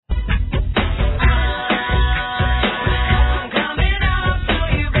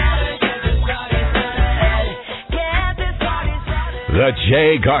The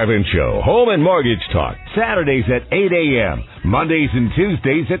Jay Garvin Show, Home and Mortgage Talk, Saturdays at 8 a.m., Mondays and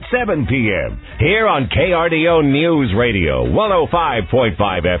Tuesdays at 7 p.m. Here on KRDO News Radio, 105.5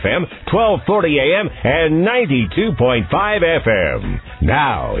 FM, 1240 a.m., and 92.5 FM.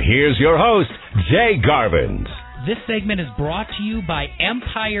 Now, here's your host, Jay Garvin. This segment is brought to you by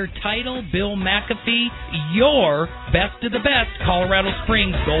Empire Title, Bill McAfee, your best of the best Colorado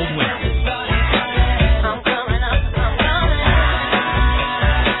Springs gold winner.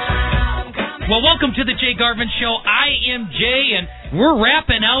 Well, welcome to the Jay Garvin Show. I am Jay, and we're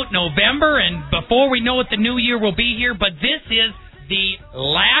wrapping out November, and before we know it, the new year will be here. But this is the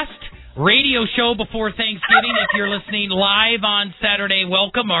last radio show before Thanksgiving. If you're listening live on Saturday,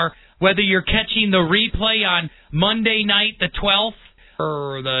 welcome, or whether you're catching the replay on Monday night, the 12th,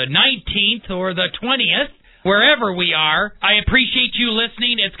 or the 19th, or the 20th, wherever we are, I appreciate you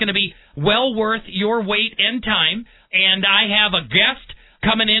listening. It's going to be well worth your wait and time. And I have a guest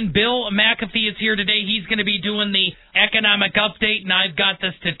coming in. Bill McAfee is here today. He's going to be doing the economic update, and I've got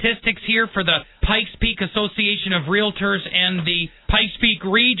the statistics here for the Pikes Peak Association of Realtors and the Pikes Peak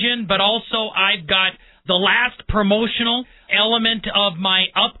region, but also I've got the last promotional element of my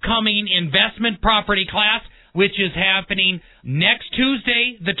upcoming investment property class, which is happening next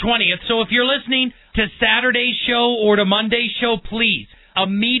Tuesday, the 20th. So if you're listening to Saturday's show or to Monday's show, please,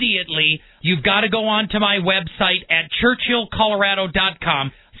 immediately, you've got to go on to my website at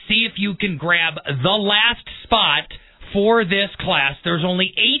churchillcolorado.com. See if you can grab the last spot for this class. There's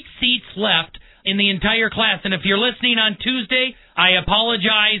only 8 seats left in the entire class. And if you're listening on Tuesday, I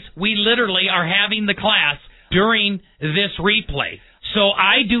apologize. We literally are having the class during this replay. So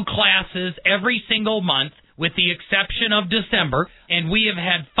I do classes every single month, with the exception of December, and we have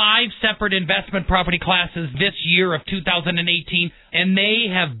had 5 separate investment property classes this year of 2018, and they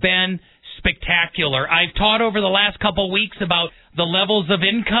have been spectacular. I've taught over the last couple weeks about the levels of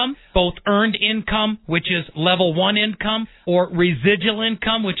income, both earned income, which is level 1 income, or residual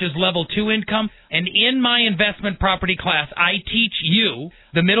income, which is level 2 income. And in my investment property class, I teach you,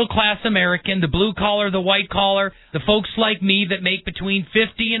 the middle-class American, the blue-collar, the white-collar, the folks like me that make between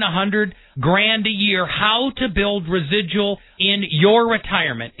 $50 and $100 grand a year, how to build residual in your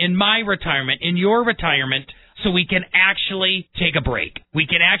retirement, in my retirement, in your retirement, so we can actually take a break. We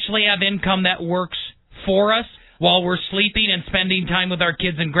can actually have income that works for us while we're sleeping and spending time with our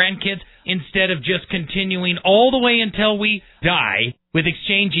kids and grandkids, instead of just continuing all the way until we die with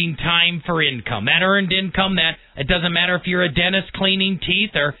exchanging time for income. That earned income, that it doesn't matter if you're a dentist cleaning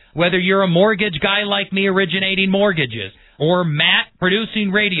teeth, or whether you're a mortgage guy like me originating mortgages, or Matt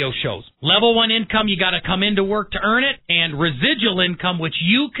producing radio shows. Level 1 income, you got to come into work to earn it, and residual income, which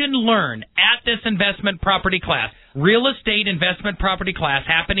you can learn at this investment property class, real estate investment property class,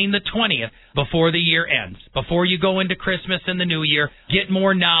 happening the 20th before the year ends. Before you go into Christmas and the New Year, get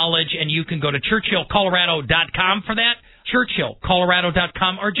more knowledge, and you can go to churchillcolorado.com for that,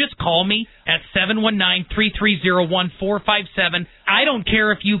 churchillcolorado.com, or just call me at 719-330-1457. I don't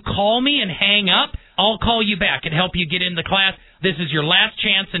care if you call me and hang up. I'll call you back and help you get in the class. This is your last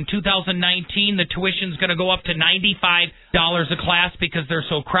chance in 2019. The tuition's going to go up to $95 a class because they're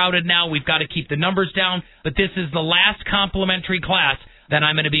so crowded now. We've got to keep the numbers down. But this is the last complimentary class that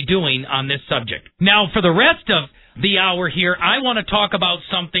I'm going to be doing on this subject. Now, for the rest of the hour here, I want to talk about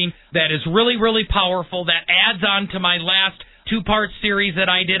something that is really, really powerful that adds on to my last 2-part series that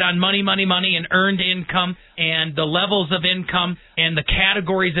I did on money, and earned income, and the levels of income and the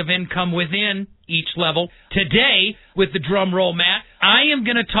categories of income within each level. Today, with the drum roll, Matt, I am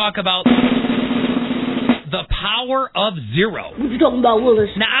going to talk about the power of zero. What you talking about, Willis?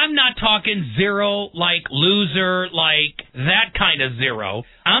 Now, I'm not talking zero like loser, like that kind of zero.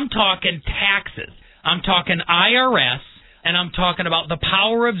 I'm talking taxes. I'm talking IRS, and I'm talking about the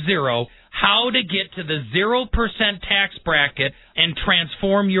power of zero, how to get to the 0% tax bracket and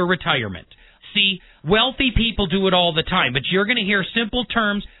transform your retirement. See, wealthy people do it all the time, but you're going to hear simple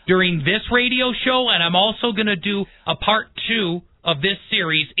terms during this radio show, and I'm also going to do a part 2 of this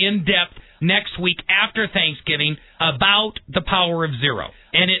series in depth next week after Thanksgiving about the power of zero.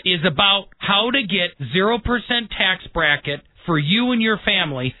 And it is about how to get 0% tax bracket for you and your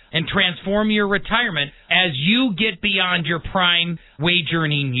family and transform your retirement as you get beyond your prime wage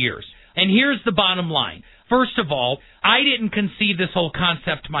earning years. And here's the bottom line. First of all, I didn't conceive this whole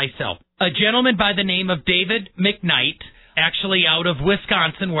concept myself. A gentleman by the name of David McKnight, actually out of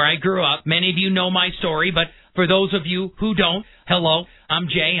Wisconsin, where I grew up. Many of you know my story, but for those of you who don't, hello, I'm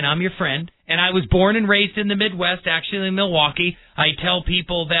Jay, and I'm your friend. And I was born and raised in the Midwest, actually in Milwaukee. I tell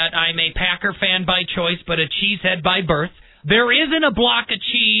people that I'm a Packer fan by choice, but a cheesehead by birth. There isn't a block of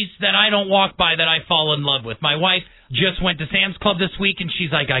cheese that I don't walk by that I fall in love with. My wife just went to Sam's Club this week, and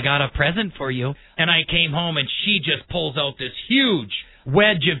she's like, I got a present for you. And I came home, and she just pulls out this huge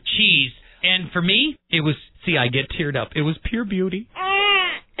wedge of cheese. And for me, it was, see, I get teared up. It was pure beauty.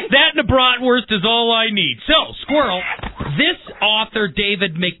 That and a bratwurst is all I need. So, Squirrel, this author,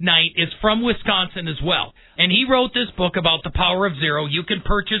 David McKnight, is from Wisconsin as well. And he wrote this book about the power of zero. You can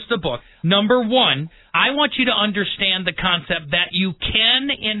purchase the book. Number one, I want you to understand the concept that you can,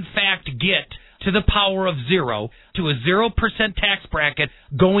 in fact, get to the power of zero, to a 0% tax bracket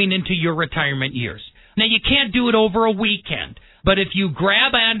going into your retirement years. Now, you can't do it over a weekend. But if you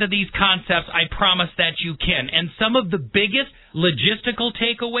grab onto these concepts, I promise that you can. And some of the biggest logistical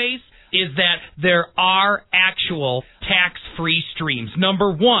takeaways is that there are actual tax-free streams. Number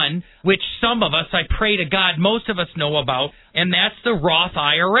one, which some of us, I pray to God, most of us know about, and that's the Roth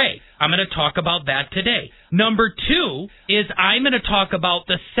IRA. I'm going to talk about that today. Number two is I'm going to talk about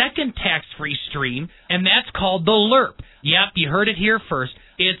the second tax-free stream, and that's called the LIRP. Yep, you heard it here first.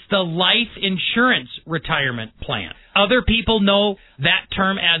 It's the life insurance retirement plan. Other people know that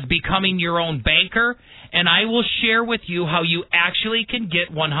term as becoming your own banker, and I will share with you how you actually can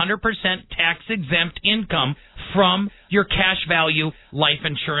get 100% tax-exempt income from your cash value life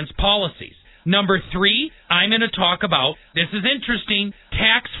insurance policies. Number three, I'm going to talk about, this is interesting,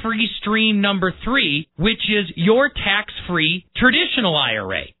 tax-free stream number three, which is your tax-free traditional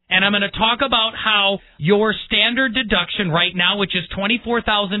IRA. And I'm going to talk about how your standard deduction right now, which is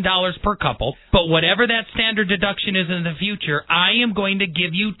 $24,000 per couple, but whatever that standard deduction is in the future, I am going to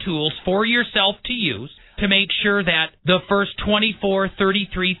give you tools for yourself to use to make sure that the first $24,000,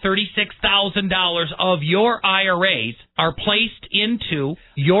 $33,000, $36,000 of your IRAs are placed into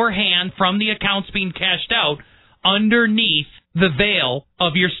your hand from the accounts being cashed out underneath the veil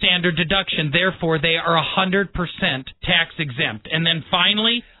of your standard deduction. Therefore, they are 100% tax exempt. And then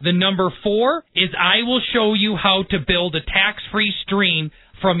finally, the number four is I will show you how to build a tax-free stream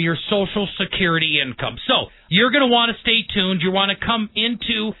from your Social Security income. So you're going to want to stay tuned. You want to come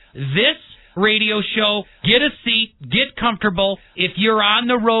into this radio show, get a seat, get comfortable. If you're on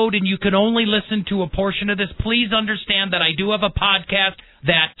the road and you can only listen to a portion of this, please understand that I do have a podcast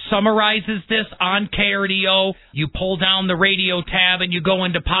that summarizes this on KRDO. You pull down the radio tab and you go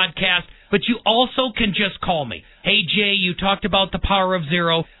into podcast, but you also can just call me. Hey, Jay, you talked about the power of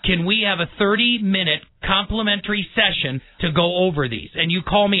zero. Can we have a 30-minute complimentary session to go over these? And you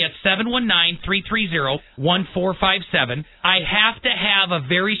call me at 719-330-1457. I have to have a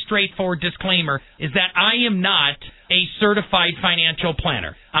very straightforward disclaimer, is that I am not a certified financial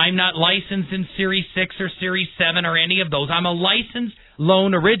planner. I'm not licensed in Series 6 or Series 7 or any of those. I'm a licensed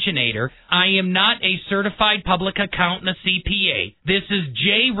loan originator. I am not a certified public accountant, a CPA. This is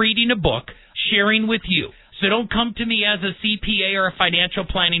Jay reading a book, sharing with you. So don't come to me as a CPA or a financial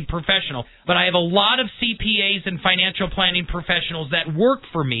planning professional. But I have a lot of CPAs and financial planning professionals that work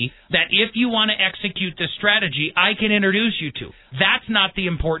for me that if you want to execute this strategy, I can introduce you to. That's not the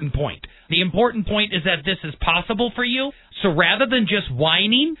important point. The important point is that this is possible for you. So rather than just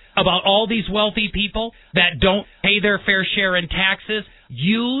whining about all these wealthy people that don't pay their fair share in taxes,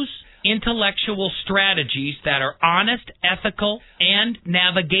 use intellectual strategies that are honest, ethical, and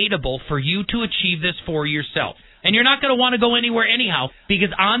navigatable for you to achieve this for yourself. And you're not going to want to go anywhere anyhow,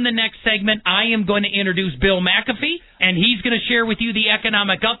 because on the next segment, I am going to introduce Bill McAfee, and he's going to share with you the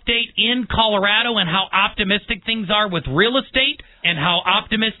economic update in Colorado and how optimistic things are with real estate and how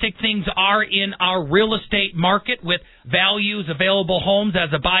optimistic things are in our real estate market with values, available homes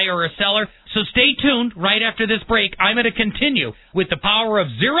as a buyer or a seller. So stay tuned. Right after this break, I'm going to continue with the power of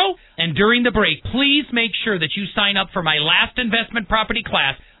zero. And during the break, please make sure that you sign up for my last investment property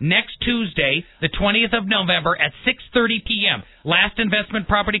class next Tuesday, the 20th of November at 6:30 p.m. Last investment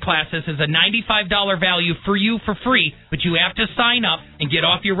property class. This is a $95 value for you for free, but you have to sign up and get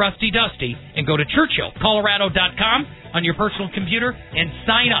off your rusty dusty and go to ChurchillColorado.com on your personal computer and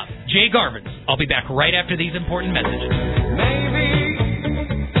sign up. Jay Garvin. I'll be back right after these important messages. Maybe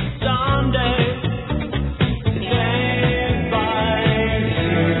someday.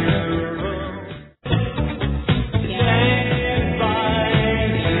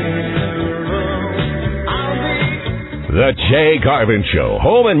 The Jay Garvin Show,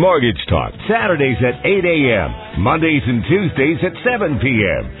 Home and Mortgage Talk, Saturdays at 8 a.m., Mondays and Tuesdays at 7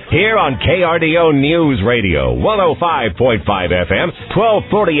 p.m., here on KRDO News Radio, 105.5 FM,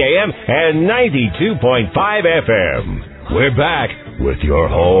 1240 a.m., and 92.5 FM. We're back with your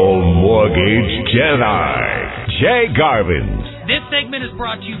home mortgage Jedi, Jay Garvin. This segment is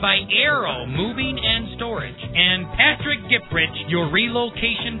brought to you by Arrow Moving and Storage and Patrick Giprich, your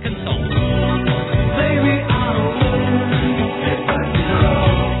relocation consultant. Baby, I don't know if I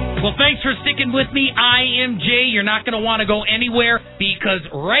know. Well, thanks for sticking with me. I am Jay. You're not going to want to go anywhere because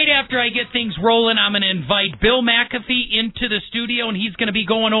right after I get things rolling, I'm going to invite Bill McAfee into the studio, and he's going to be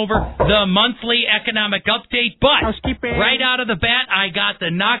going over the monthly economic update. But right out of the bat, I got the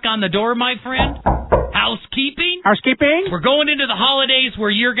knock on the door, my friend. Housekeeping. We're going into the holidays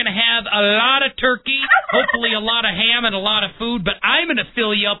where you're going to have a lot of turkey, hopefully a lot of ham and a lot of food, but I'm going to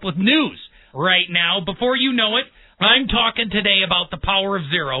fill you up with news right now. Before you know it, I'm talking today about the power of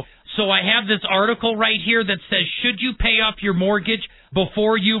zero. So I have this article right here that says, should you pay off your mortgage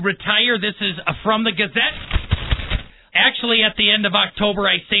before you retire? This is from the Gazette. Actually, at the end of October,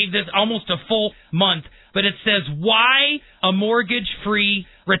 I saved this almost a full month. But it says why a mortgage-free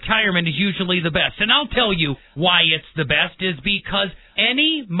retirement is usually the best. And I'll tell you why it's the best is because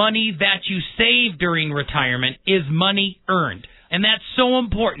any money that you save during retirement is money earned. And that's so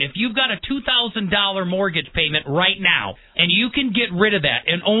important. If you've got a $2,000 mortgage payment right now, and you can get rid of that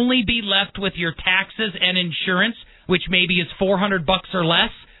and only be left with your taxes and insurance, which maybe is $400 or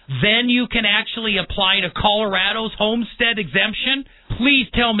less, then you can actually apply to Colorado's homestead exemption. Please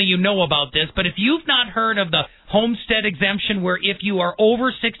tell me you know about this, but if you've not heard of the homestead exemption, where if you are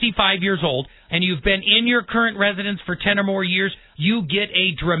over 65 years old and you've been in your current residence for 10 or more years, you get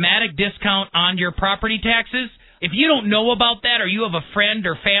a dramatic discount on your property taxes. If you don't know about that, or you have a friend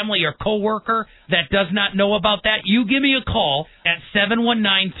or family or coworker that does not know about that, you give me a call at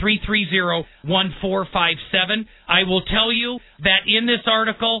 719-330-1457. I will tell you that in this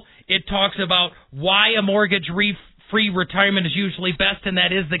article, it talks about why a mortgage-free retirement is usually best, and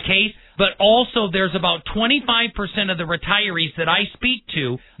that is the case. But also there's about 25% of the retirees that I speak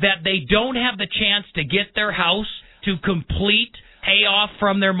to that they don't have the chance to get their house to complete pay off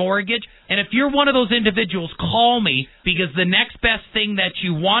from their mortgage. And if you're one of those individuals, call me, because the next best thing that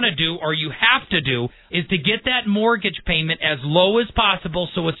you want to do, or you have to do, is to get that mortgage payment as low as possible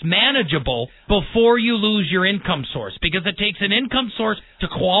so it's manageable before you lose your income source, because it takes an income source to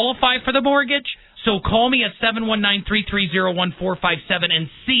qualify for the mortgage. So call me at 719-330-1457 and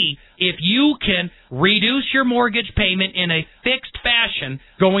see if you can reduce your mortgage payment in a fixed fashion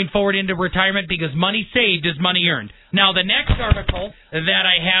going forward into retirement, because money saved is money earned. Now, the next article that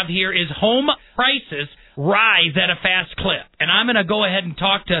I have here is home prices rise at a fast clip. And I'm going to go ahead and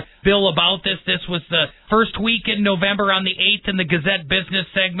talk to Bill about this. This was the first week in November on the 8th in the Gazette business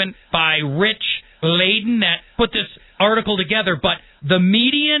segment by Rich Layden that put this article together. But the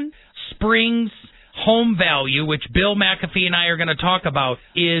median Springs home value, which Bill McAfee and I are going to talk about,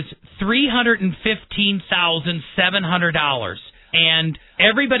 is $315,700. And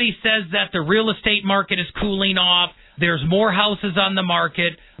everybody says that the real estate market is cooling off. There's more houses on the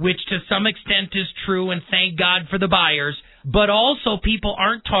market, which to some extent is true, and thank God for the buyers. But also people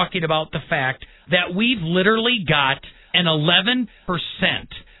aren't talking about the fact that we've literally got an 11%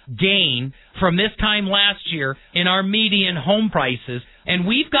 gain from this time last year in our median home prices, and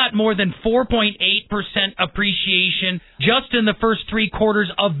we've got more than 4.8% appreciation just in the first 3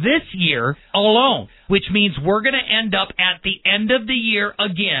 quarters of this year alone, which means we're going to end up at the end of the year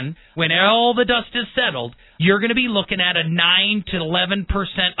again, when all the dust is settled, you're going to be looking at a 9 to 11%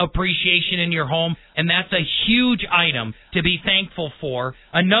 appreciation in your home, and that's a huge item to be thankful for.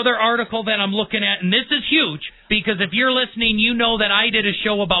 Another article that I'm looking at, and this is huge, because if you're listening, you know that I did a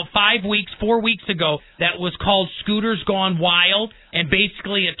show about 4 weeks ago that was called Scooters Gone Wild, and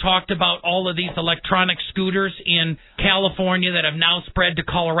basically it talked about all of these electronic scooters in California that have now spread to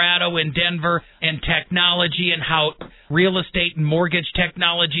Colorado and Denver, and technology and how real estate and mortgage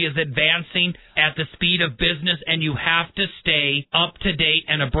technology is advancing at the speed of business, and you have to stay up to date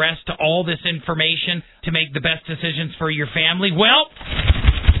and abreast to all this information to make the best decisions for your family. Well,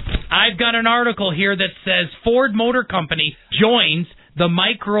 I've got an article here that says Ford Motor Company joins the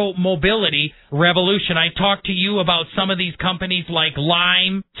micro-mobility revolution. I talked to you about some of these companies like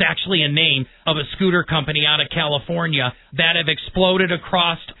Lime. It's actually a name of a scooter company out of California that have exploded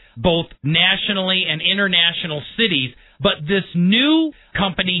across both nationally and international cities. But this new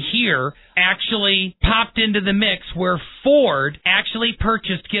company here actually popped into the mix, where Ford actually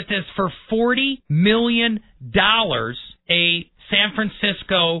purchased, get this, for $40 million, a San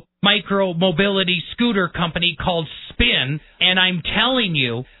Francisco micro-mobility scooter company called Spin. And I'm telling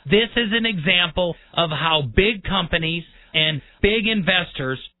you, this is an example of how big companies and big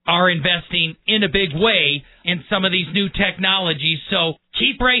investors are investing in a big way in some of these new technologies. So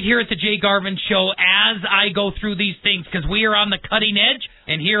keep right here at the Jay Garvin Show as I go through these things, because we are on the cutting edge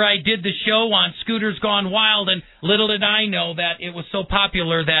And here I did the show on Scooters Gone Wild, and little did I know that it was so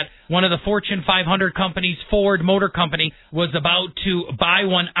popular that one of the Fortune 500 companies, Ford Motor Company, was about to buy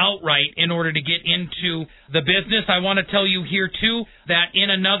one outright in order to get into the business. I want to tell you here, too, that in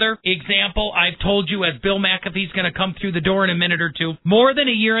another example, I've told you as Bill McAfee's going to come through the door in a minute or two. More than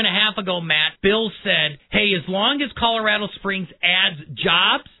a year and a half ago, Matt, Bill said, hey, as long as Colorado Springs adds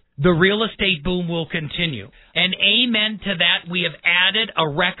jobs, the real estate boom will continue. And amen to that. We have added a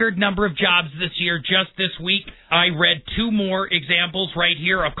record number of jobs this year. Just this week, I read 2 more examples right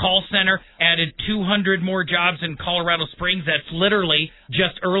here. A call center added 200 more jobs in Colorado Springs. That's literally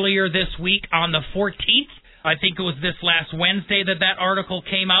just earlier this week on the 14th. I think it was this last Wednesday that article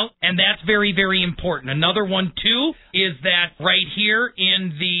came out, and that's very, very important. Another one, too, is that right here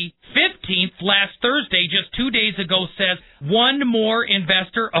in the 15th, last Thursday, just 2 days ago, says one more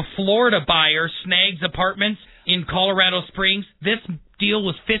investor, a Florida buyer, snags apartments in Colorado Springs. This deal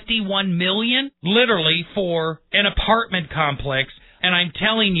was $51 million, literally, for an apartment complex. And I'm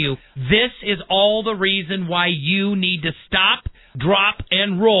telling you, this is all the reason why you need to stop, drop,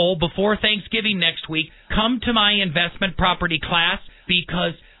 and roll before Thanksgiving next week. Come to my investment property class,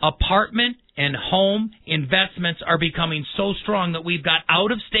 because apartment and home investments are becoming so strong that we've got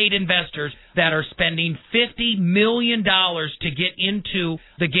out-of-state investors that are spending $50 million to get into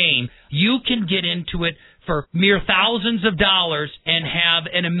the game. You can get into it for mere thousands of dollars and have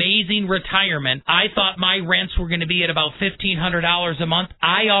an amazing retirement. I thought my rents were going to be at about $1,500 a month.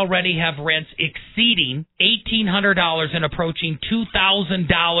 I already have rents exceeding $1,800 and approaching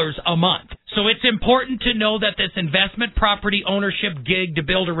 $2,000 a month. So it's important to know that this investment property ownership gig to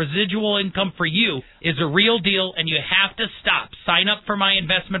build a residual income for you is a real deal, and you have to stop. Sign up for my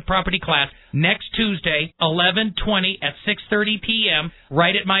investment property class next Tuesday, 11/20 at 6:30 p.m.,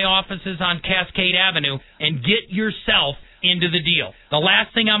 right at my offices on Cascade Avenue, and get yourself into the deal. The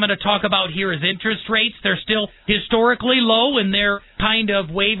last thing I'm going to talk about here is interest rates. They're still historically low, and they're kind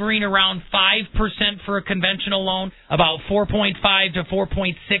of wavering around 5% for a conventional loan, about 4.5 to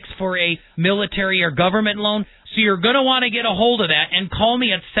 4.6 for a military or government loan. So you're going to want to get a hold of that and call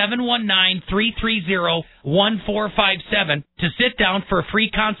me at 719-330-1457 to sit down for a free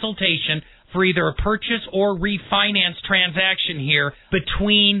consultation for either a purchase or refinance transaction here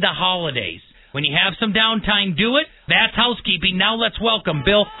between the holidays. When you have some downtime, do it. That's housekeeping. Now let's welcome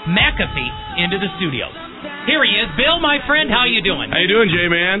Bill McAfee into the studio. Here he is. Bill, my friend, how you doing? How you doing,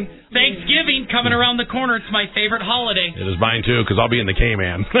 J-Man? Thanksgiving coming around the corner. It's my favorite holiday. It is mine, too, because I'll be in the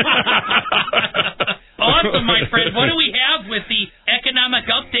K-Man. Awesome, my friend. What do we have with the economic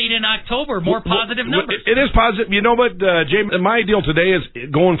update in October? More positive numbers. It is positive. You know what, Jay, my deal today is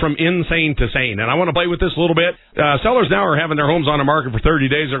going from insane to sane, and I want to play with this a little bit. Sellers now are having their homes on the market for 30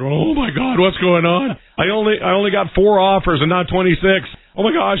 days. They're going, oh, my God, what's going on? I only got 4 offers and not 26. Oh,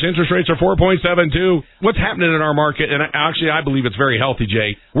 my gosh, interest rates are 4.72. What's happening in our market, and actually I believe it's very healthy,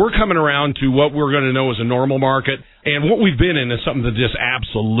 Jay. We're coming around to what we're going to know as a normal market, and what we've been in is something that's just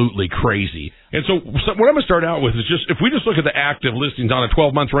absolutely crazy. And so what I'm going to start out with is just, if we just look at the active listings on a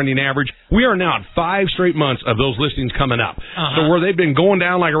 12-month running average, we are now at 5 straight months of those listings coming up. So where they've been going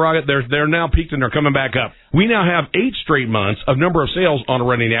down like a rocket, they're now peaked and they're coming back up. We now have 8 straight months of number of sales on a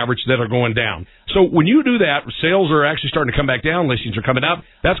running average that are going down. So when you do that, sales are actually starting to come back down, listings are coming up.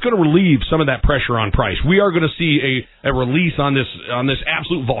 That's going to relieve some of that pressure on price. We are going to see a release on this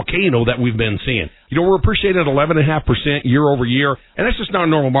absolute volcano that we've been seeing. You know, we're appreciating at 11.5% year over year, and that's just not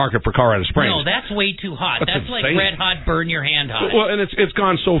a normal market for Colorado Springs. No, that's way too hot. That's like insane. red hot, burn your hand hot. Well, and it's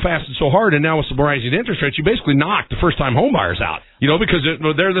gone so fast and so hard, and now with some rising interest rates, you basically knocked the first-time home buyers out. You know, because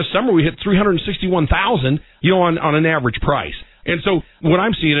there this summer we hit $361,000, you know, on an average price. And so what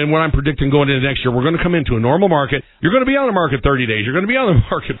I'm seeing and what I'm predicting going into next year, we're going to come into a normal market. You're going to be on the market 30 days. You're going to be on the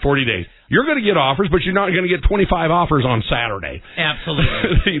market 40 days. You're going to get offers, but you're not going to get 25 offers on Saturday.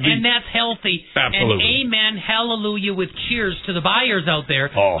 Absolutely. And that's healthy. Absolutely. And amen, hallelujah, with cheers to the buyers out there,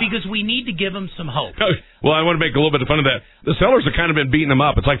 because we need to give them some hope. Well, I want to make a little bit of fun of that. The sellers have kind of been beating them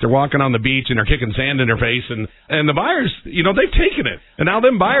up. It's like they're walking on the beach and they're kicking sand in their face, and the buyers, you know, they've taken it. And now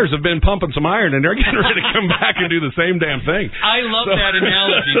them buyers have been pumping some iron, and they're getting ready to come back and do the same damn thing. I love that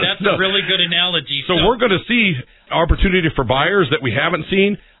analogy. That's a really good analogy. So we're going to see opportunity for buyers that we haven't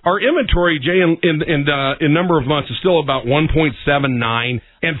seen. Our inventory, Jay, in number of months is still about 1.79,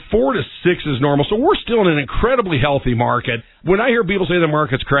 and 4 to 6 is normal. So we're still in an incredibly healthy market. When I hear people say the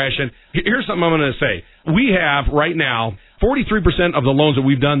market's crashing, here's something I'm going to say. We have right now 43% of the loans that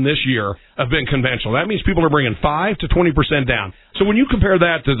we've done this year have been conventional. That means people are bringing 5 to 20% down. So when you compare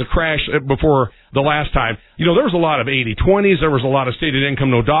that to the crash before the last time, you know, there was a lot of 80/20s. There was a lot of stated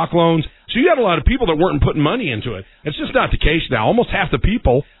income, no doc loans. So you had a lot of people that weren't putting money into it. It's just not the case now. Almost half the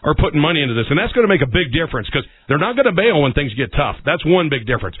people are putting money into this, and that's going to make a big difference because they're not going to bail when things get tough. That's one big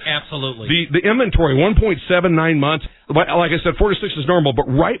difference. Absolutely. The inventory, 1.79 months. Like I said, 4 to 6 is normal,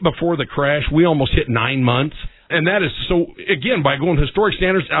 but right before the crash, we almost hit 9 months. And that is so, again, by going historic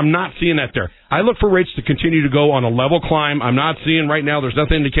standards, I'm not seeing that there. I look for rates to continue to go on a level climb. I'm not seeing right now, there's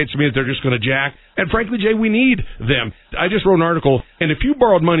nothing that indicates to me that they're just going to jack. And frankly, Jay, we need them. I just wrote an article, and if you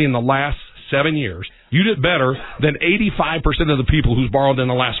borrowed money in the last 7 years, you did better than 85% of the people who's borrowed in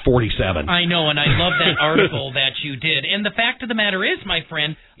the last 47. I know, and I love that article that you did. And the fact of the matter is, my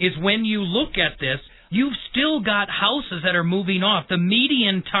friend, is when you look at this, you've still got houses that are moving off. The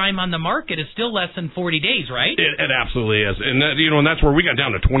median time on the market is still less than 40 days, right? It absolutely is. And that, and that's where we got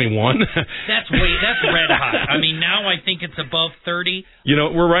down to 21. That's red hot. I mean, now I think it's above 30.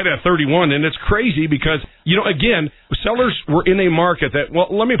 We're right at 31, and it's crazy because, again, sellers were in a market that,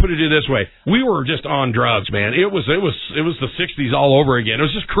 well, let me put it this way. We were just on drugs, man. It was the 60s all over again. It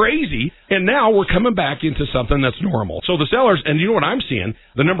was just crazy. And now we're coming back into something that's normal. So the sellers, and you know what I'm seeing?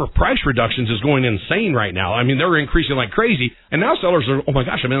 The number of price reductions is going insane right now. I mean, they're increasing like crazy. And now sellers are, oh my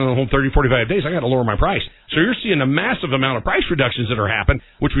gosh, I'm in the home 30, 45 days. I got to lower my price. So you're seeing a massive amount of price reductions that are happening,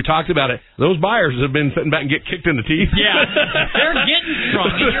 which we talked about it. Those buyers have been sitting back and get kicked in the teeth. Yeah, they're getting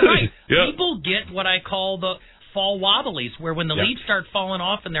strong. And you're right. Yep. People get what I call the fall wobblies, where when the Yep. leaves start falling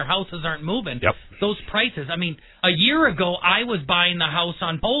off and their houses aren't moving, Yep. those prices. I mean, a year ago, I was buying the house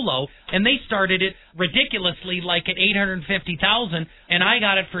on Polo, and they started it ridiculously like at $850,000, and I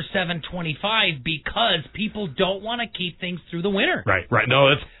got it for $725 because people don't want to keep things through the winter. Right.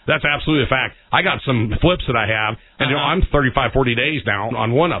 No, that's absolutely a fact. I got some flips that I have, and I'm 35, 40 days now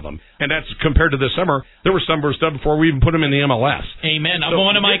on one of them. And that's compared to this summer. There was some stuff before we even put them in the MLS. Amen.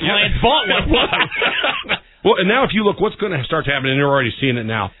 One of my clients bought one. Well, and now if you look, what's going to start to happen, and you're already seeing it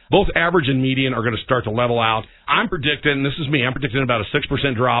now, both average and median are going to start to level out. I'm predicting, this is me, I'm predicting about a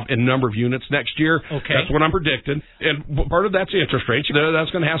 6% drop in number of units next year. Okay. That's what I'm predicting. And part of that's interest rates. That's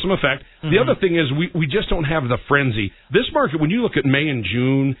going to have some effect. Mm-hmm. The other thing is we just don't have the frenzy. This market, when you look at May and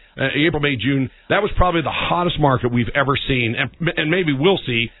June, April, May, June, that was probably the hottest market we've ever seen, and maybe we'll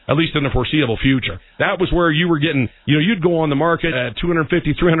see, at least in the foreseeable future. That was where you were getting, you'd go on the market at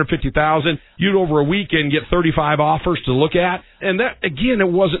 $250,000, $350,000. You'd over a weekend get 35 offers to look at. And that, again, it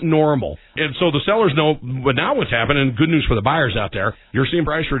wasn't normal. And so the sellers know, but now what's happening, good news for the buyers out there, you're seeing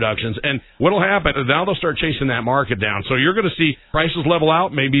price reductions. And what'll happen, now they'll start chasing that market down. So you're going to see prices level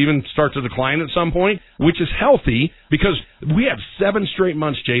out, maybe even start to decline at some point, which is healthy because we had 7 straight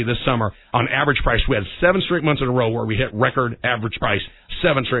months, Jay, this summer on average price. We had 7 straight months in a row where we hit record average price,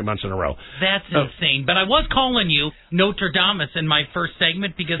 7 straight months in a row. That's insane. But I was calling you Notre Dame in my first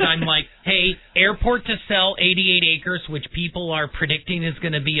segment because I'm like, hey, airport to sell, 88 acres, which people are predicting is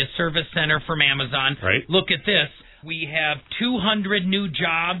going to be a service center from Amazon. Right. Look at this. We have 200 new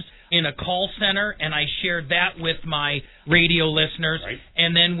jobs in a call center, and I shared that with my radio listeners. Right.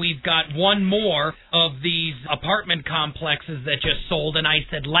 And then we've got one more of these apartment complexes that just sold. And I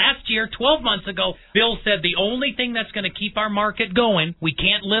said last year, 12 months ago, Bill said the only thing that's going to keep our market going, we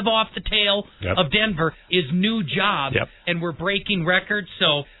can't live off the tail of Denver, is new jobs. Yep. And we're breaking records.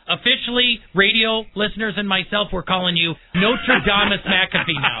 So officially, radio listeners and myself, we're calling you Notre Dame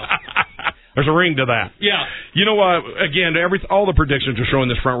McAfee now. There's a ring to that. Yeah. You know what? Again, all the predictions are showing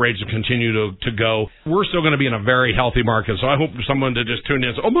this front rate to continue to go. We're still going to be in a very healthy market, so I hope someone to just tune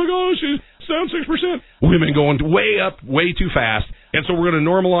in and say, oh my gosh, it's down 6%. We've been going way up, way too fast. And so we're going to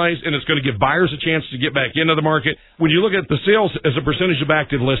normalize, and it's going to give buyers a chance to get back into the market. When you look at the sales as a percentage of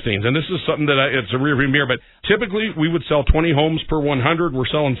active listings, and this is something that it's a rearview mirror, but typically we would sell 20 homes per 100. We're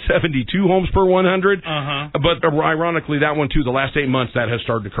selling 72 homes per 100. But ironically, that one too, the last 8 months, that has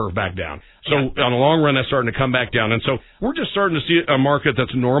started to curve back down. So on the long run, that's starting to come back down. And so we're just starting to see a market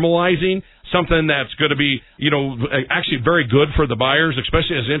that's normalizing, something that's going to be, actually very good for the buyers,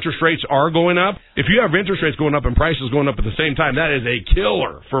 especially as interest rates are going up. If you have interest rates going up and prices going up at the same time, that is a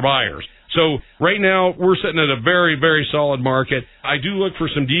killer for buyers. So right now, we're sitting at a very, very solid market. I do look for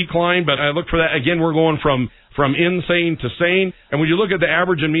some decline, but I look for that. Again, we're going from insane to sane. And when you look at the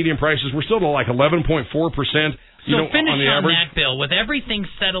average and median prices, we're still at like 11.4%. So finish on average. that, Bill. With everything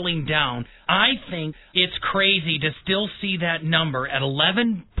settling down, I think it's crazy to still see that number at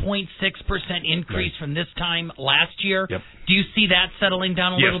 11.6% increase from this time last year. Yep. Do you see that settling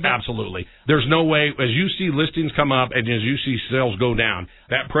down a little bit? Yes, absolutely. There's no way, as you see listings come up and as you see sales go down,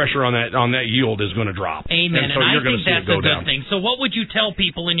 that pressure on that yield is going to drop. Amen. And so I you're going think to see that's it go a good down. thing. So what would you tell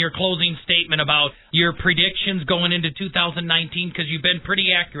people in your closing statement about your predictions going into 2019? Because you've been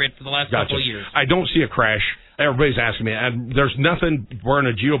pretty accurate for the last couple of years. I don't see a crash. everybody's asking me, and there's nothing we're in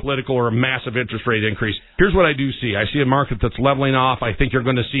a geopolitical or a massive interest rate increase. Here's what I do see. I see a market that's leveling off. I think you're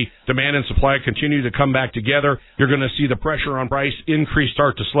going to see demand and supply continue to come back together. You're going to see the pressure on price increase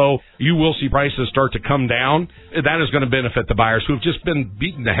start to slow. You will see prices start to come down. That is going to benefit the buyers who have just been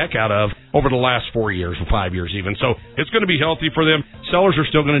beaten the heck out of over the last 4 years or 5 years even. So it's going to be healthy for them. Sellers are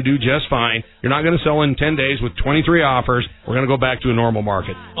still going to do just fine. You're not going to sell in 10 days with 23 offers. We're going to go back to a normal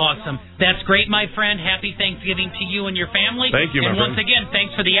market. Awesome. That's great, my friend. Happy Thanksgiving to you and your family. Thank you, my friend. friend. And once again,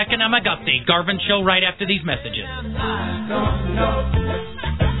 thanks for the economic update. Garvin Show right after these messages. I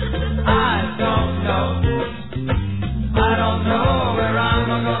don't know where I'm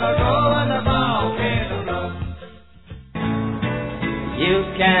gonna go when the volcano blows. You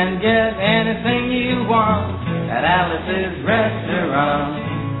can get anything you want at Alice's restaurant.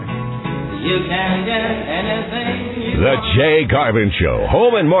 You can get anything you The want. Jay Garvin Show,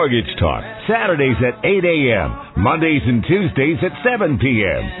 Home and Mortgage Talk, Saturdays at 8 a.m., Mondays and Tuesdays at 7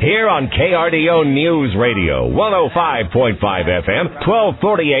 p.m. Here on KRDO News Radio, 105.5 FM, 1240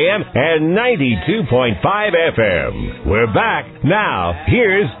 a.m., and 92.5 FM. We're back. Now,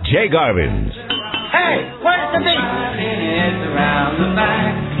 here's Jay Garvin's. Hey, where's the beat? It's around the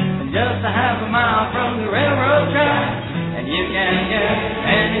back, just a half a mile from the railroad track. And you can get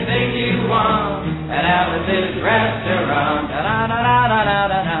anything you want at Alice's restaurant.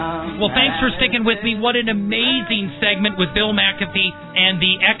 Da-da-da-da-da-da-da. Well, thanks for sticking with me. What an amazing segment with Bill McAfee and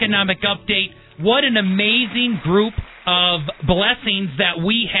the economic update. What an amazing group of blessings that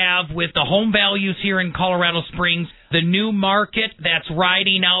we have with the home values here in Colorado Springs, the new market that's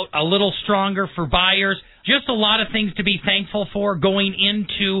riding out a little stronger for buyers. Just a lot of things to be thankful for going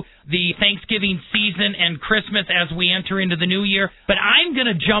into the Thanksgiving season and Christmas as we enter into the new year. But I'm going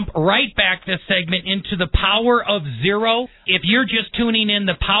to jump right back this segment into the power of zero. If you're just tuning in,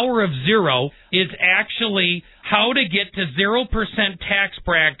 the power of zero is actually how to get to 0% tax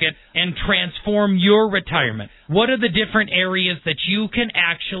bracket and transform your retirement. What are the different areas that you can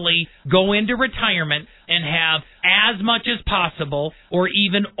actually go into retirement and have as much as possible or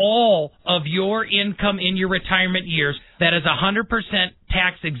even all of your income in your retirement years that is 100%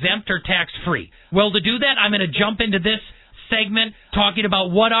 tax exempt or tax free? Well, to do that, I'm going to jump into this segment talking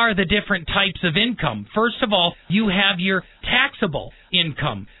about what are the different types of income. First of all, you have your taxable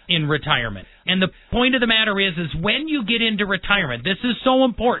income in retirement. And the point of the matter is when you get into retirement, this is so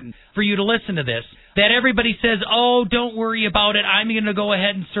important for you to listen to this, that everybody says, oh, don't worry about it. I'm going to go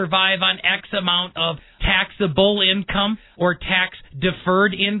ahead and survive on X amount of taxable income or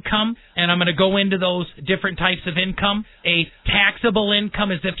tax-deferred income, and I'm going to go into those different types of income. A taxable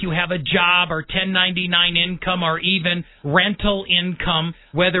income is if you have a job or 1099 income or even rental income,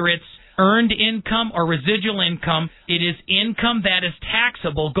 whether it's earned income or residual income. It is income that is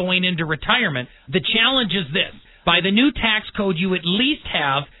taxable going into retirement. The challenge is this. By the new tax code, you at least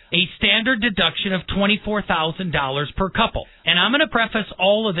have a standard deduction of $24,000 per couple. And I'm going to preface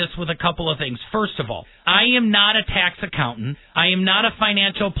all of this with a couple of things. First of all, I am not a tax accountant. I am not a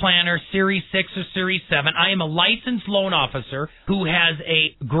financial planner, Series 6 or Series 7. I am a licensed loan officer who has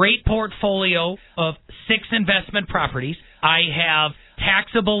a great portfolio of 6 investment properties. I have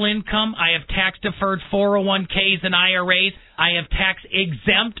taxable income. I have tax-deferred 401ks and IRAs. I have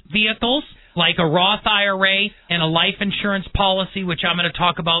tax-exempt vehicles like a Roth IRA and a life insurance policy, which I'm going to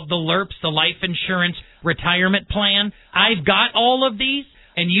talk about, the LIRPs, the Life Insurance Retirement Plan. I've got all of these,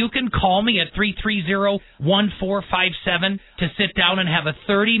 and you can call me at 330-1457 to sit down and have a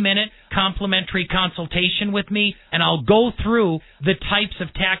 30-minute complimentary consultation with me, and I'll go through the types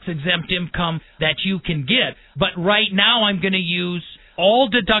of tax-exempt income that you can get. But right now I'm going to use all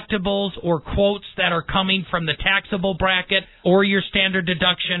deductibles or quotes that are coming from the taxable bracket or your standard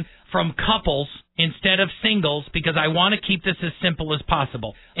deduction from couples instead of singles, because I want to keep this as simple as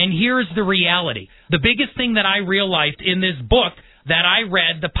possible. And here's the reality. The biggest thing that I realized in this book that I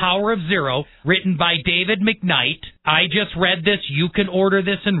read, The Power of Zero, written by David McKnight, I just read this. You can order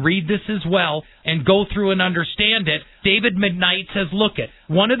this and read this as well and go through and understand it. David McKnight says, look it,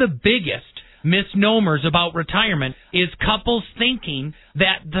 one of the biggest misnomers about retirement is couples thinking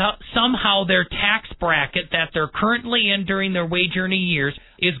that somehow their tax bracket that they're currently in during their wage earning years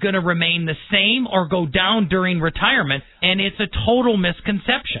is going to remain the same or go down during retirement, and it's a total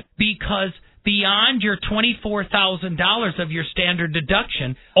misconception, because beyond your $24,000 of your standard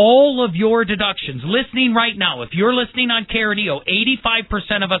deduction, all of your deductions, listening right now, if you're listening on KRDO,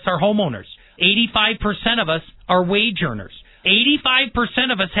 85% of us are homeowners, 85% of us are wage earners.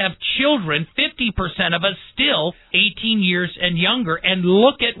 85% of us have children, 50% of us still 18 years and younger, and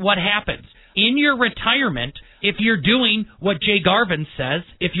look at what happens. In your retirement, If you're doing what Jay Garvin says,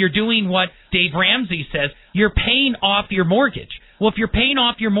 if you're doing what Dave Ramsey says, you're paying off your mortgage. Well, if you're paying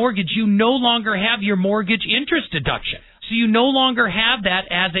off your mortgage, you no longer have your mortgage interest deduction. So you no longer have that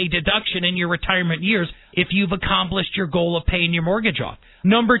as a deduction in your retirement years if you've accomplished your goal of paying your mortgage off.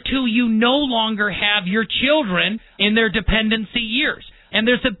 Number two, you no longer have your children in their dependency years. And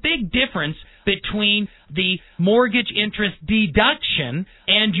there's a big difference between the mortgage interest deduction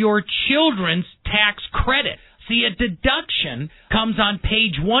and your children's tax credit. See, a deduction comes on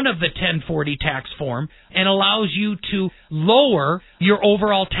page 1 of the 1040 tax form and allows you to lower your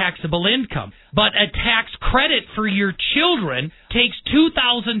overall taxable income. But a tax credit for your children takes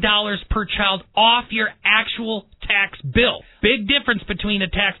 $2,000 per child off your actual tax bill. Big difference between a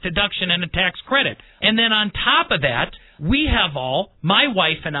tax deduction and a tax credit. And then on top of that, we have all, my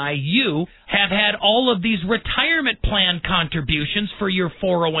wife and I, you, have had all of these retirement plan contributions for your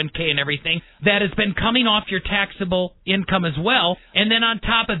 401k and everything that has been coming off your taxable income as well. And then on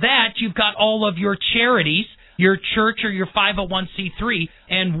top of that, you've got all of your charities, your church or your 501c3.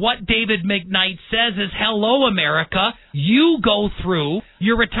 And what David McKnight says is, hello, America. You go through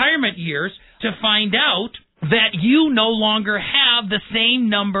your retirement years to find out that you no longer have the same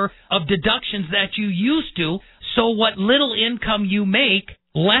number of deductions that you used to. So what little income you make,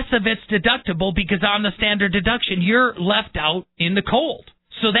 less of it's deductible because on the standard deduction, you're left out in the cold.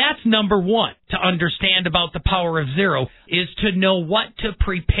 So that's number one to understand about the power of zero, is to know what to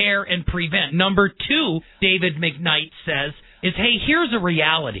prepare and prevent. Number two, David McKnight says, is, hey, here's a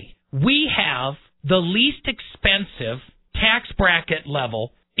reality. We have the least expensive tax bracket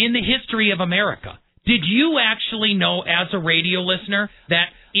level in the history of America. Did you actually know, as a radio listener,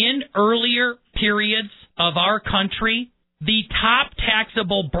 that in earlier periods of our country, the top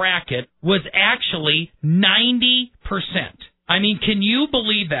taxable bracket was actually 90%. I mean, can you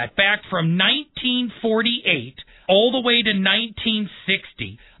believe that? Back from 1948 all the way to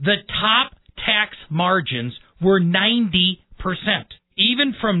 1960, the top tax margins were 90%.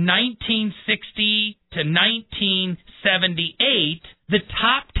 Even from 1960 to 1978, the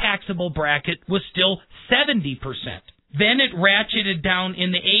top taxable bracket was still 70%. Then it ratcheted down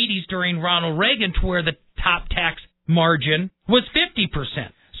in the 80s during Ronald Reagan to where the top tax margin was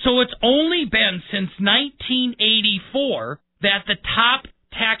 50%. So it's only been since 1984 that the top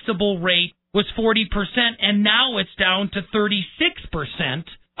taxable rate was 40%, and now it's down to 36%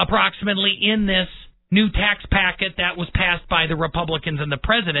 approximately in this new tax packet that was passed by the Republicans and the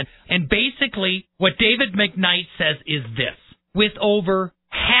president. And basically what David McKnight says is this: with over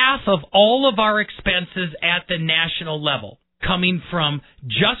half of all of our expenses at the national level coming from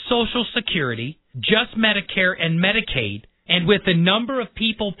just Social Security, just Medicare and Medicaid, and with the number of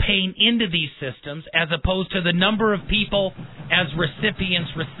people paying into these systems as opposed to the number of people as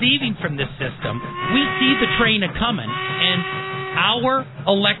recipients receiving from this system, we see the train a-coming, and our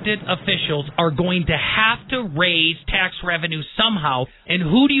elected officials are going to have to raise tax revenue somehow. And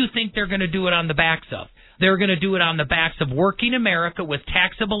who do you think they're going to do it on the backs of? They're going to do it on the backs of working America with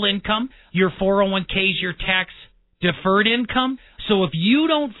taxable income, your 401ks, your tax-deferred income. So if you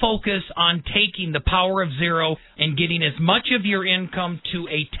don't focus on taking the power of zero and getting as much of your income to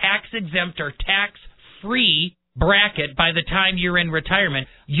a tax-exempt or tax-free bracket by the time you're in retirement,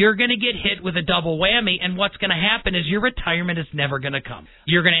 you're going to get hit with a double whammy, and what's going to happen is your retirement is never going to come.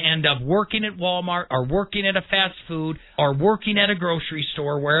 You're going to end up working at Walmart or working at a fast food or working at a grocery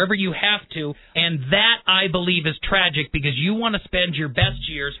store, wherever you have to, and that, I believe, is tragic because you want to spend your best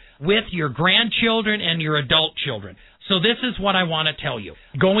years with your grandchildren and your adult children. So this is what I want to tell you.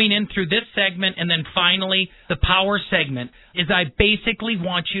 Going in through this segment and then finally the power segment is I basically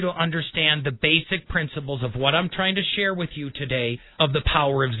want you to understand the basic principles of what I'm trying to share with you today of the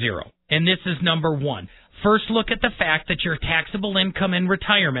power of zero. And this is number one. First, look at the fact that your taxable income in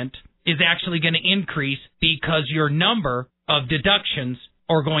retirement is actually going to increase because your number of deductions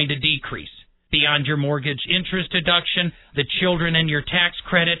are going to decrease. Beyond your mortgage interest deduction, the children and your tax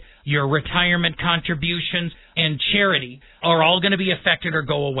credit, your retirement contributions, and charity are all going to be affected or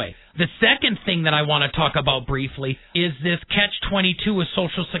go away. The second thing that I want to talk about briefly is this catch-22 with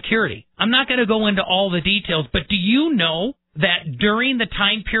Social Security. I'm not going to go into all the details, but do you know that during the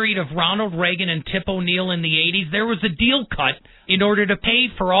time period of Ronald Reagan and Tip O'Neill in the 80s, there was a deal cut in order to pay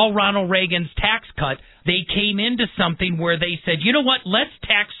for all Ronald Reagan's tax cut? They came into something where they said, you know what, let's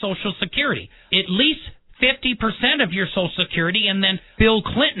tax Social Security. At least 50% of your Social Security, and then Bill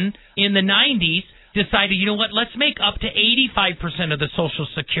Clinton in the 90s decided, you know what, let's make up to 85% of the Social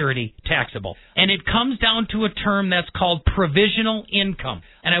Security taxable. And it comes down to a term that's called provisional income.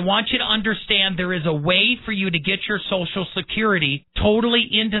 And I want you to understand there is a way for you to get your Social Security totally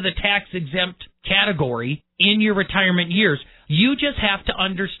into the tax-exempt category in your retirement years. You just have to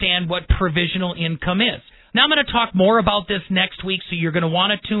understand what provisional income is. Now, I'm going to talk more about this next week, so you're going to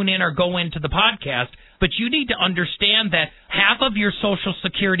want to tune in or go into the podcast. But you need to understand that half of your Social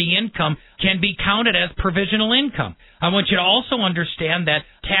Security income can be counted as provisional income. I want you to also understand that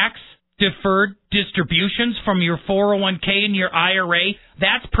tax-deferred distributions from your 401k and your IRA,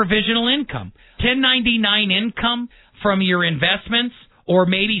 that's provisional income. 1099 income from your investments or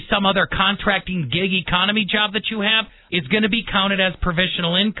maybe some other contracting gig economy job that you have is going to be counted as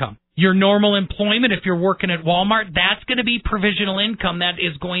provisional income. Your normal employment, if you're working at Walmart, that's going to be provisional income that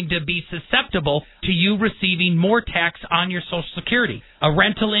is going to be susceptible to you receiving more tax on your Social Security. A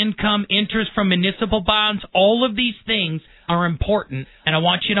rental income, interest from municipal bonds, all of these things are important, and I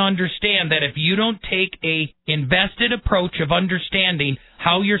want you to understand that if you don't take a invested approach of understanding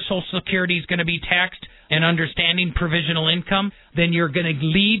how your Social Security is going to be taxed and understanding provisional income, then you're going to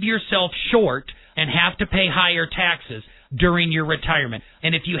leave yourself short and have to pay higher taxes during your retirement.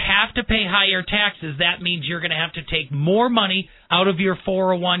 And if you have to pay higher taxes, that means you're going to have to take more money out of your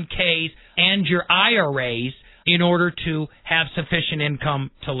 401ks and your IRAs in order to have sufficient income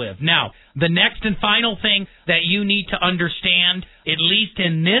to live. Now, the next and final thing that you need to understand, at least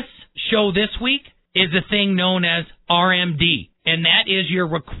in this show this week, is a thing known as RMD. And that is your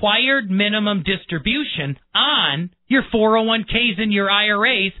required minimum distribution on your 401ks and your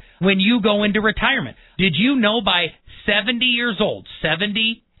IRAs when you go into retirement. Did you know by 70 years old,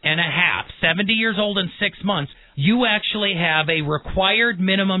 70 and a half, 70 years old and 6 months, you actually have a required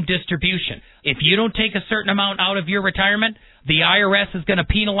minimum distribution. If you don't take a certain amount out of your retirement, the IRS is going to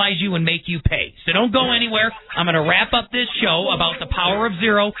penalize you and make you pay. So don't go anywhere. I'm going to wrap up this show about the power of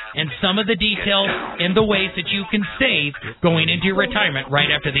zero and some of the details and the ways that you can save going into your retirement right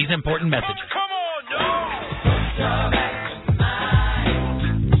after these important messages. Come on, dog.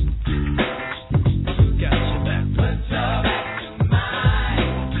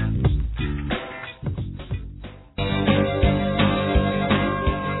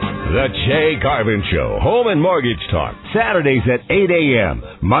 The Jay Garvin Show, Home and Mortgage Talk, Saturdays at 8 a.m.,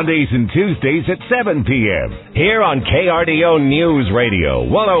 Mondays and Tuesdays at 7 p.m. Here on KRDO News Radio,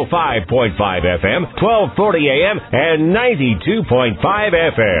 105.5 FM, 1240 a.m., and 92.5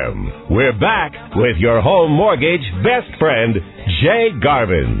 FM. We're back with your home mortgage best friend, Jay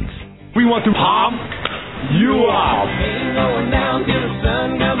Garvin. We want to pump you up. Ain't going down till the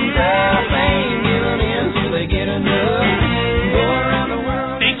sun comes up. Ain't giving in till they get enough. Go around the world.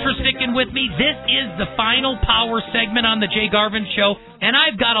 Thanks for sticking with me. This is the final power segment on the Jay Garvin Show, and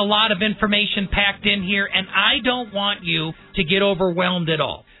I've got a lot of information packed in here, and I don't want you to get overwhelmed at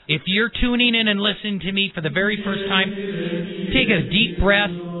all. If you're tuning in and listening to me for the very first time, take a deep breath,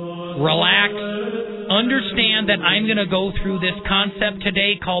 relax, understand that I'm going to go through this concept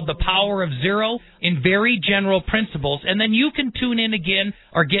today called the power of zero in very general principles, and then you can tune in again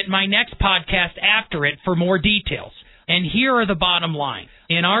or get my next podcast after it for more details. And here are the bottom line.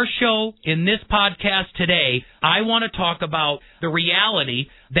 In our show, in this podcast today, I want to talk about the reality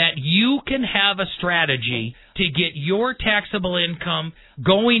that you can have a strategy to get your taxable income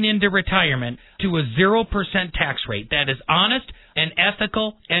going into retirement to a 0% tax rate that is honest and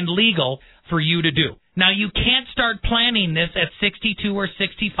ethical and legal for you to do. Now, you can't start planning this at 62 or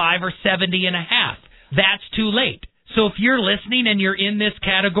 65 or 70 and a half. That's too late. So if you're listening and you're in this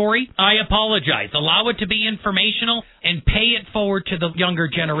category, I apologize. Allow it to be informational and pay it forward to the younger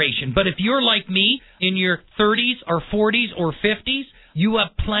generation. But if you're like me in your 30s or 40s or 50s, you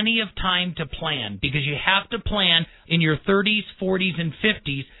have plenty of time to plan because you have to plan in your 30s, 40s, and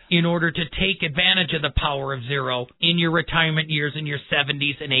 50s in order to take advantage of the power of zero in your retirement years in your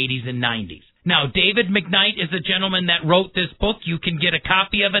 70s and 80s and 90s. Now, David McKnight is a gentleman that wrote this book. You can get a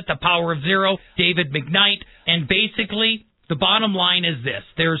copy of it, The Power of Zero, David McKnight. And basically, the bottom line is this.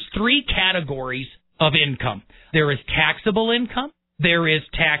 There's 3 categories of income. There is taxable income, there is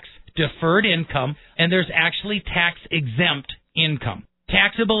tax-deferred income, and there's actually tax-exempt income.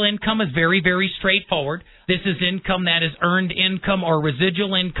 Taxable income is very, very straightforward. This is income that is earned income or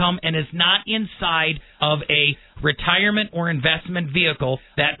residual income and is not inside of a retirement or investment vehicle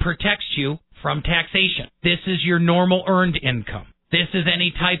that protects you from taxation. This is your normal earned income. This is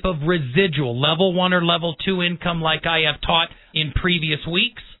any type of residual, level 1 or level 2 income like I have taught in previous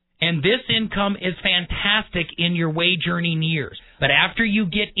weeks. And this income is fantastic in your wage earning years. But after you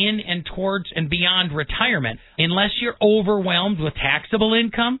get in and towards and beyond retirement, unless you're overwhelmed with taxable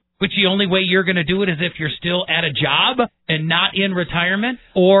income which the only way you're going to do it is if you're still at a job and not in retirement,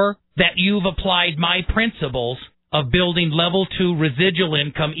 or that you've applied my principles of building level 2 residual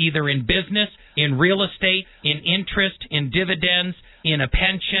income either in business, in real estate, in interest, in dividends, in a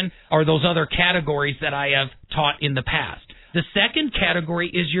pension, or those other categories that I have taught in the past. The second category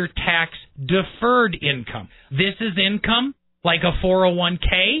is your tax-deferred income. This is income like a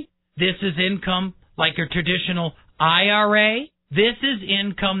 401k. This is income like a traditional IRA. This is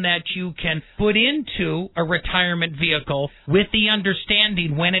income that you can put into a retirement vehicle with the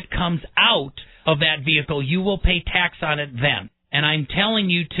understanding when it comes out of that vehicle, you will pay tax on it then. And I'm telling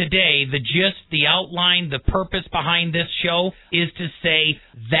you today, the gist, the outline, the purpose behind this show is to say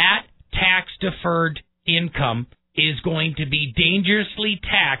that tax-deferred income is going to be dangerously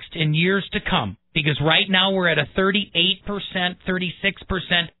taxed in years to come. Because right now we're at a 38%,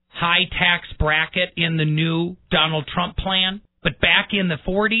 36% high tax bracket in the new Donald Trump plan. But back in the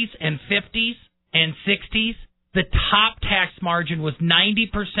 40s and 50s and 60s, the top tax margin was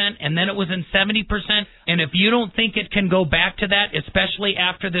 90%, and then it was in 70%. And if you don't think it can go back to that, especially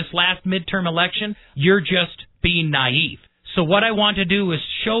after this last midterm election, you're just being naive. So what I want to do is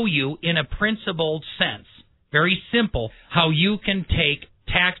show you in a principled sense, very simple, how you can take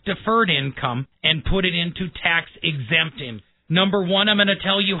tax-deferred income and put it into tax-exempt income. Number one, I'm going to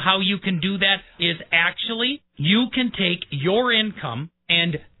tell you how you can do that is actually you can take your income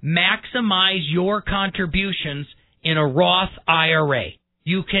and maximize your contributions in a Roth IRA.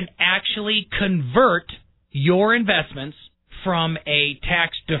 You can actually convert your investments from a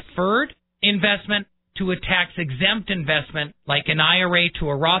tax-deferred investment to a tax-exempt investment like an IRA to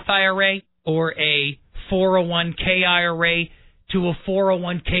a Roth IRA or a 401k IRA to a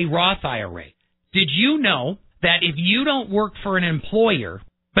 401k Roth IRA. Did you know that if you don't work for an employer,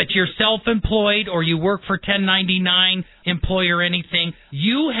 but you're self-employed or you work for 1099 employer or anything,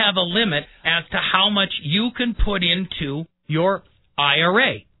 you have a limit as to how much you can put into your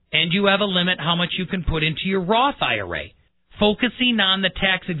IRA. And you have a limit how much you can put into your Roth IRA. Focusing on the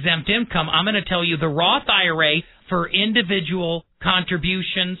tax-exempt income, I'm going to tell you the Roth IRA for individual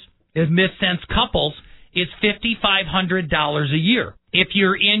contributions, mid-sense couples, is $5,500 a year. If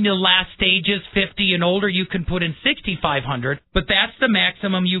you're in the last stages, 50 and older, you can put in $6,500, but that's the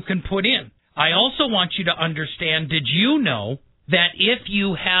maximum you can put in. I also want you to understand, did you know that if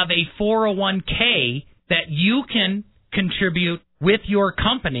you have a 401k that you can contribute with your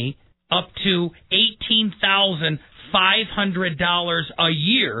company up to $18,500 a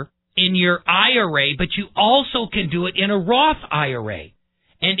year in your IRA, but you also can do it in a Roth IRA?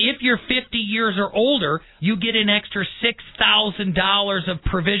 And if you're 50 years or older, you get an extra $6,000 of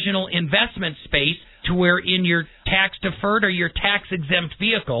provisional investment space to where in your tax-deferred or your tax-exempt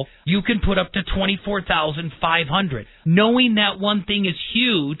vehicle, you can put up to $24,500. Knowing that one thing is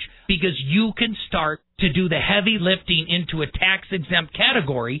huge because you can start to do the heavy lifting into a tax-exempt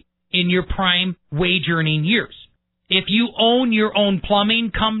category in your prime wage-earning years. If you own your own plumbing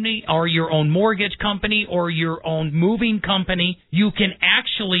company or your own mortgage company or your own moving company, you can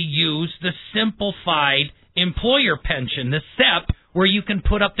actually use the simplified employer pension, the SEP, where you can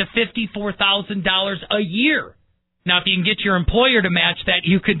put up to $54,000 a year. Now, if you can get your employer to match that,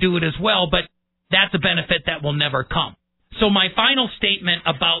 you could do it as well, but that's a benefit that will never come. So my final statement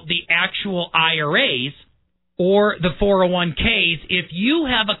about the actual IRAs or the 401ks, if you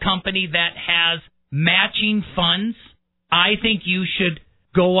have a company that has matching funds, I think you should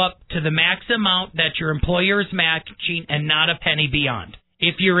go up to the max amount that your employer is matching and not a penny beyond.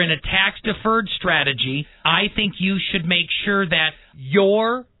 If you're in a tax-deferred strategy, I think you should make sure that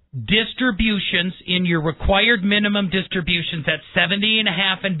your distributions in your required minimum distributions at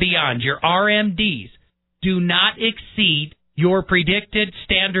 70.5 and beyond, your RMDs, do not exceed your predicted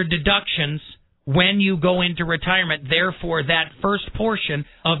standard deductions when you go into retirement. Therefore, that first portion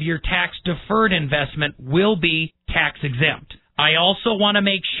of your tax-deferred investment will be tax-exempt. I also want to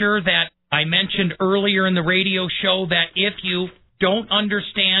make sure that I mentioned earlier in the radio show that if you don't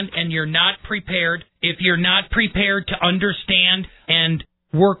understand and you're not prepared, if you're not prepared to understand and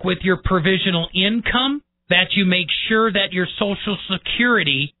work with your provisional income, that you make sure that your Social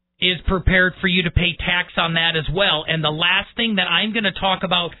Security is prepared for you to pay tax on that as well. And the last thing that I'm going to talk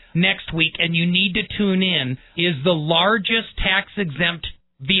about next week, and you need to tune in, is the largest tax-exempt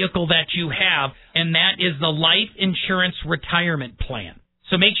vehicle that you have, and that is the Life Insurance Retirement Plan.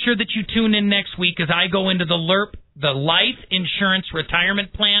 So make sure that you tune in next week as I go into the LIRP, the Life Insurance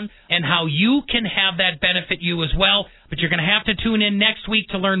Retirement Plan, and how you can have that benefit you as well. But you're going to have to tune in next week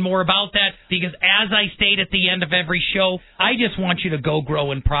to learn more about that, because as I state at the end of every show, I just want you to go,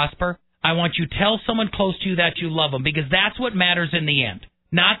 grow, and prosper. I want you to tell someone close to you that you love them, because that's what matters in the end.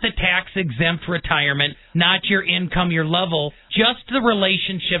 Not the tax-exempt retirement, not your income, your level, just the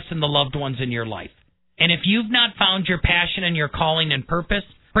relationships and the loved ones in your life. And if you've not found your passion and your calling and purpose,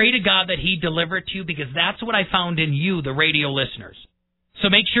 pray to God that He deliver it to you, because that's what I found in you, the radio listeners. So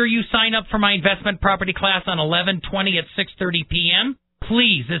make sure you sign up for my investment property class on 11/20 at 6:30 p.m.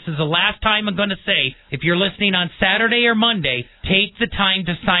 Please, this is the last time I'm going to say, if you're listening on Saturday or Monday, take the time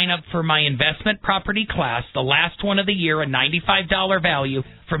to sign up for my investment property class, the last one of the year, a $95 value,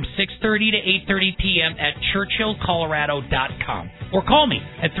 from 6:30 to 8:30 p.m. at churchillcolorado.com. Or call me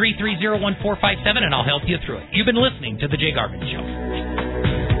at 330-1457 and I'll help you through it. You've been listening to The Jay Garvin Show.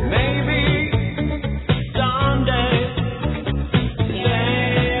 Maybe someday.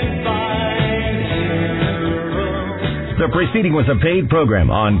 The preceding was a paid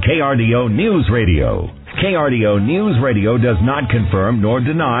program on KRDO News Radio. KRDO News Radio does not confirm nor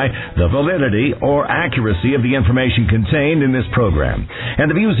deny the validity or accuracy of the information contained in this program, and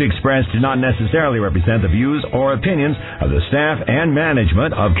the views expressed do not necessarily represent the views or opinions of the staff and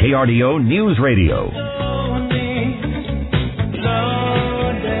management of KRDO News Radio.